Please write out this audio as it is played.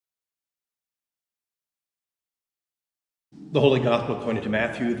The Holy Gospel according to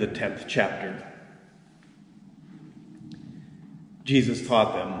Matthew, the 10th chapter. Jesus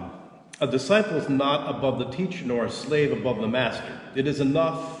taught them, "A disciple is not above the teacher, nor a slave above the master. It is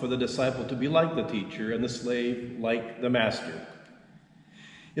enough for the disciple to be like the teacher, and the slave like the master.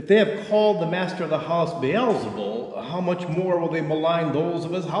 If they have called the master of the house Beelzebul, how much more will they malign those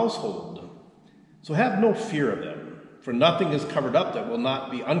of his household? So have no fear of them. For nothing is covered up that will not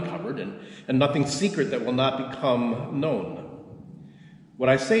be uncovered, and nothing secret that will not become known. What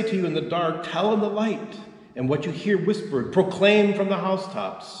I say to you in the dark, tell in the light, and what you hear whispered, proclaim from the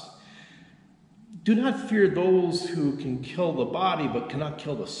housetops. Do not fear those who can kill the body, but cannot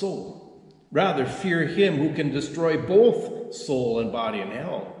kill the soul. Rather, fear him who can destroy both soul and body in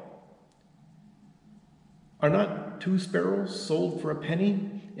hell. Are not 2 sparrows sold for a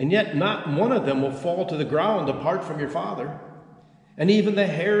penny? And yet not one of them will fall to the ground apart from your Father. And even the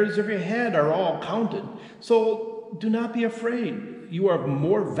hairs of your head are all counted. So do not be afraid. You are of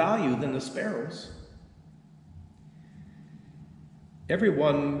more value than the sparrows.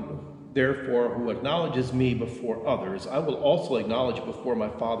 Everyone, therefore, who acknowledges me before others, I will also acknowledge before my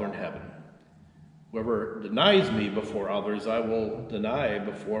Father in heaven. Whoever denies me before others, I will deny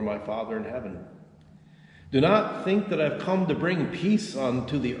before my Father in heaven. Do not think that I have come to bring peace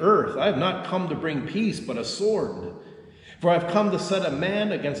unto the earth. I have not come to bring peace, but a sword. For I have come to set a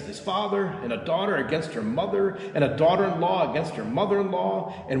man against his father, and a daughter against her mother, and a daughter-in-law against her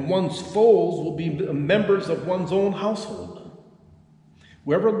mother-in-law, and one's foes will be members of one's own household.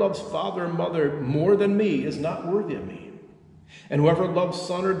 Whoever loves father and mother more than me is not worthy of me. And whoever loves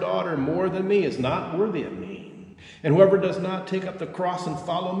son or daughter more than me is not worthy of me. And whoever does not take up the cross and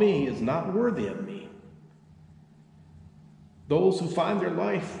follow me is not worthy of me. Those who find their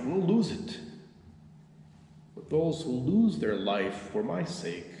life will lose it, but those who lose their life for my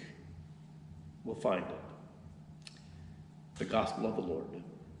sake will find it." The Gospel of the Lord.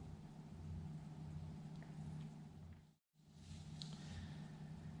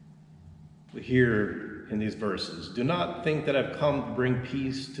 We hear in these verses, "Do not think that I've come to bring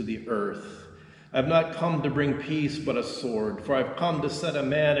peace to the earth. I have not come to bring peace, but a sword. For I have come to set a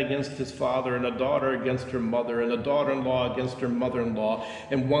man against his father, and a daughter against her mother, and a daughter-in-law against her mother-in-law,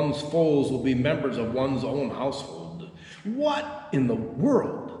 and one's foes will be members of one's own household." What in the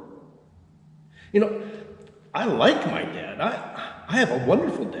world? I like my dad. I have a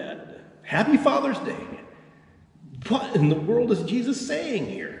wonderful dad. Happy Father's Day. What in the world is Jesus saying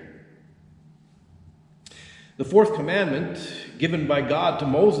here? The 4th commandment given by God to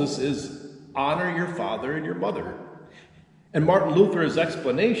Moses is, "Honor your father and your mother." And Martin Luther's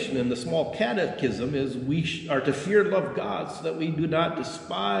explanation in the Small Catechism is we are to fear and love God so that we do not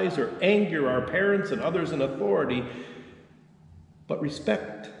despise or anger our parents and others in authority, but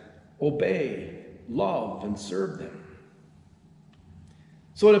respect, obey, love, and serve them.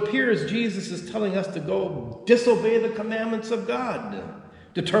 So it appears Jesus is telling us to go disobey the commandments of God,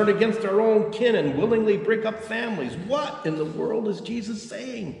 to turn against our own kin and willingly break up families. What in the world is Jesus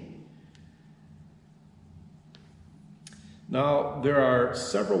saying? Now, there are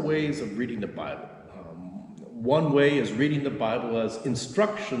several ways of reading the Bible. One way is reading the Bible as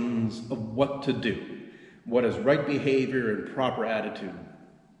instructions of what to do, what is right behavior and proper attitude.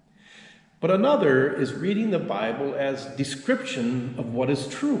 But another is reading the Bible as description of what is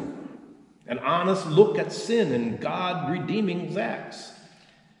true, an honest look at sin and God redeeming his acts.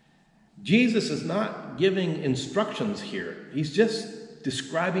 Jesus is not giving instructions here. He's just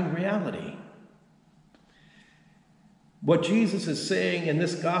describing reality. What Jesus is saying in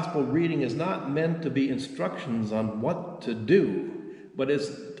this gospel reading is not meant to be instructions on what to do, but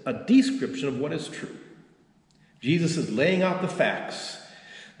is a description of what is true. Jesus is laying out the facts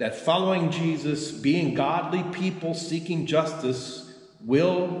that following Jesus, being godly people seeking justice,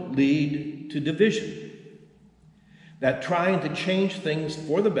 will lead to division. That trying to change things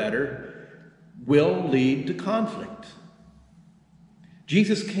for the better will lead to conflict.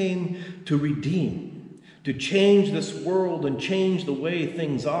 Jesus came to redeem, to change this world and change the way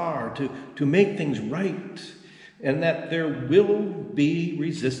things are, to make things right, and that there will be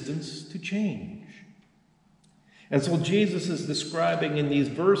resistance to change. And so Jesus is describing in these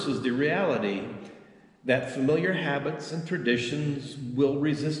verses the reality that familiar habits and traditions will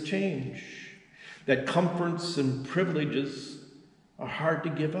resist change, that comforts and privileges are hard to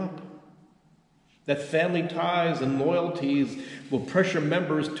give up, that family ties and loyalties will pressure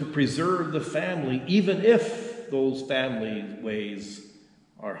members to preserve the family, even if those family ways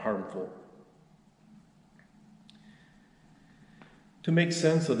are harmful. To make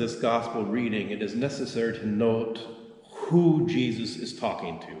sense of this gospel reading, it is necessary to note who Jesus is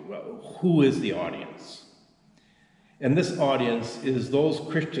talking to. Who is the audience? And this audience is those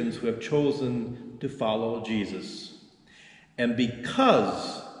Christians who have chosen to follow Jesus. And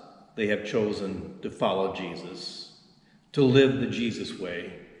because they have chosen to follow Jesus, to live the Jesus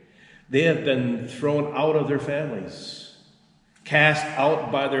way, they have been thrown out of their families, cast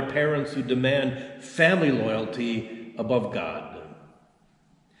out by their parents who demand family loyalty above God.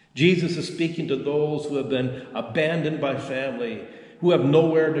 Jesus is speaking to those who have been abandoned by family, who have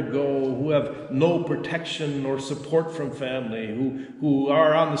nowhere to go, who have no protection or support from family, who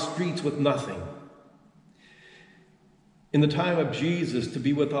are on the streets with nothing. In the time of Jesus, to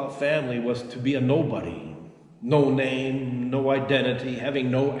be without family was to be a nobody, no name, no identity,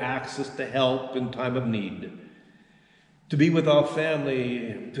 having no access to help in time of need. To be without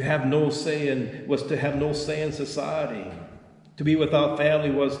family, to have no say was to have no say in society. To be without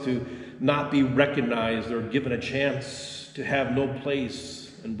family was to not be recognized or given a chance, to have no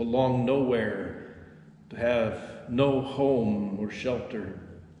place and belong nowhere, to have no home or shelter.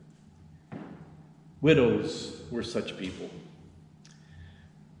 Widows were such people.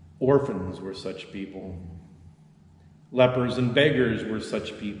 Orphans were such people. Lepers and beggars were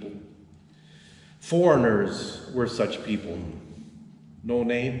such people. Foreigners were such people. No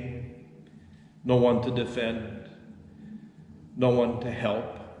name, no one to defend, no one to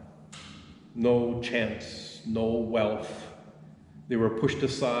help, no chance, no wealth. They were pushed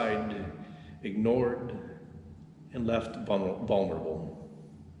aside, ignored, and left vulnerable.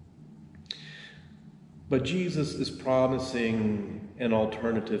 But Jesus is promising an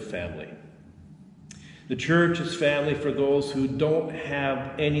alternative family. The church is family for those who don't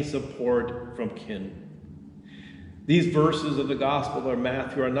have any support from kin. These verses of the Gospel of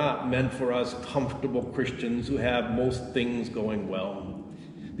Matthew are not meant for us comfortable Christians who have most things going well.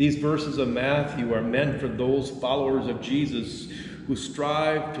 These verses of Matthew are meant for those followers of Jesus who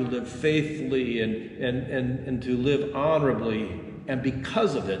strive to live faithfully and to live honorably, and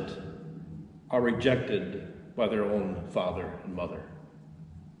because of it are rejected by their own father and mother.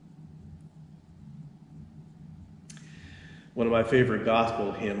 One of my favorite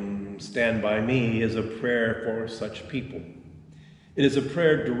gospel hymns, Stand By Me, is a prayer for such people. It is a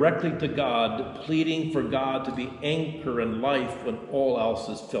prayer directly to God, pleading for God to be anchor in life when all else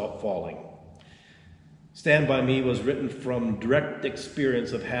is falling. Stand By Me was written from direct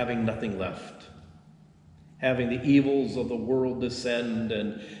experience of having nothing left, having the evils of the world descend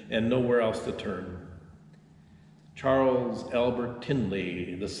and nowhere else to turn. Charles Albert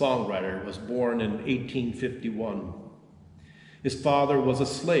Tindley, the songwriter, was born in 1851. His father was a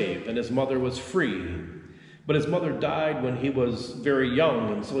slave and his mother was free, but his mother died when he was very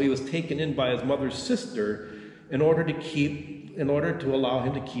young, and so he was taken in by his mother's sister in order to allow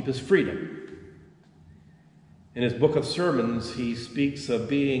him to keep his freedom. In his book of sermons, he speaks of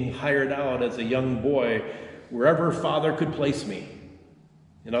being hired out as a young boy wherever father could place me.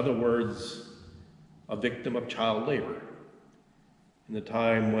 In other words, a victim of child labor in the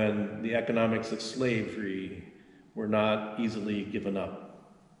time when the economics of slavery were not easily given up.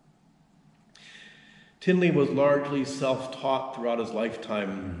 Tindley was largely self-taught throughout his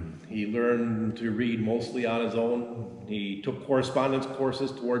lifetime. He learned to read mostly on his own. He took correspondence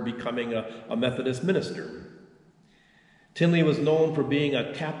courses toward becoming a Methodist minister. Tindley was known for being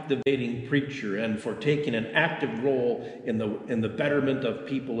a captivating preacher and for taking an active role in the betterment of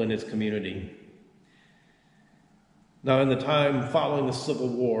people in his community. Now, in the time following the Civil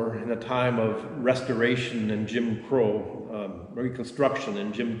War, in a time of restoration and Jim Crow, Reconstruction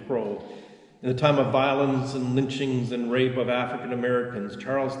and Jim Crow, in the time of violence and lynchings and rape of African Americans,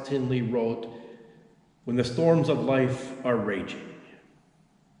 Charles Tindley wrote, "When the storms of life are raging,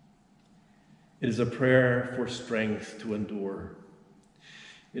 it is a prayer for strength to endure.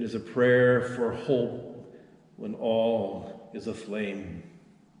 It is a prayer for hope when all is aflame.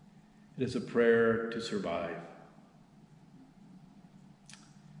 It is a prayer to survive.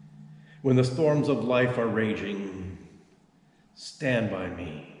 When the storms of life are raging, stand by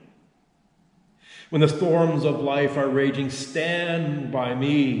me. When the storms of life are raging, stand by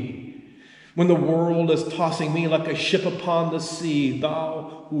me. When the world is tossing me like a ship upon the sea,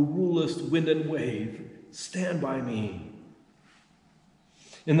 thou who rulest wind and wave, stand by me.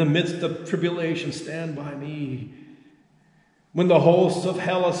 In the midst of tribulation, stand by me. When the hosts of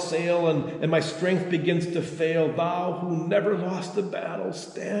hell assail and my strength begins to fail, thou who never lost a battle,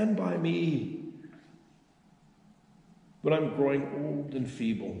 stand by me. When I'm growing old and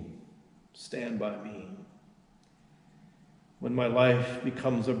feeble, stand by me. When my life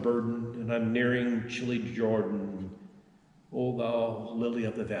becomes a burden and I'm nearing chilly Jordan, O thou lily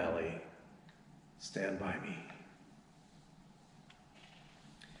of the valley, stand by me.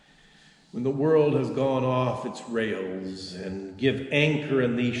 when the world has gone off its rails, and give anchor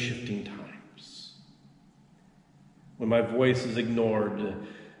in these shifting times. When my voice is ignored,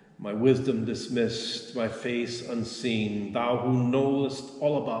 my wisdom dismissed, my face unseen, thou who knowest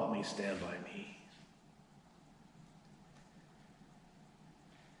all about me, stand by me.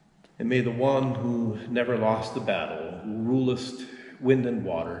 And may the one who never lost the battle, who rulest wind and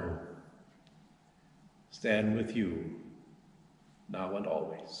water, stand with you now and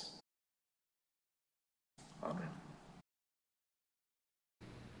always. Amen.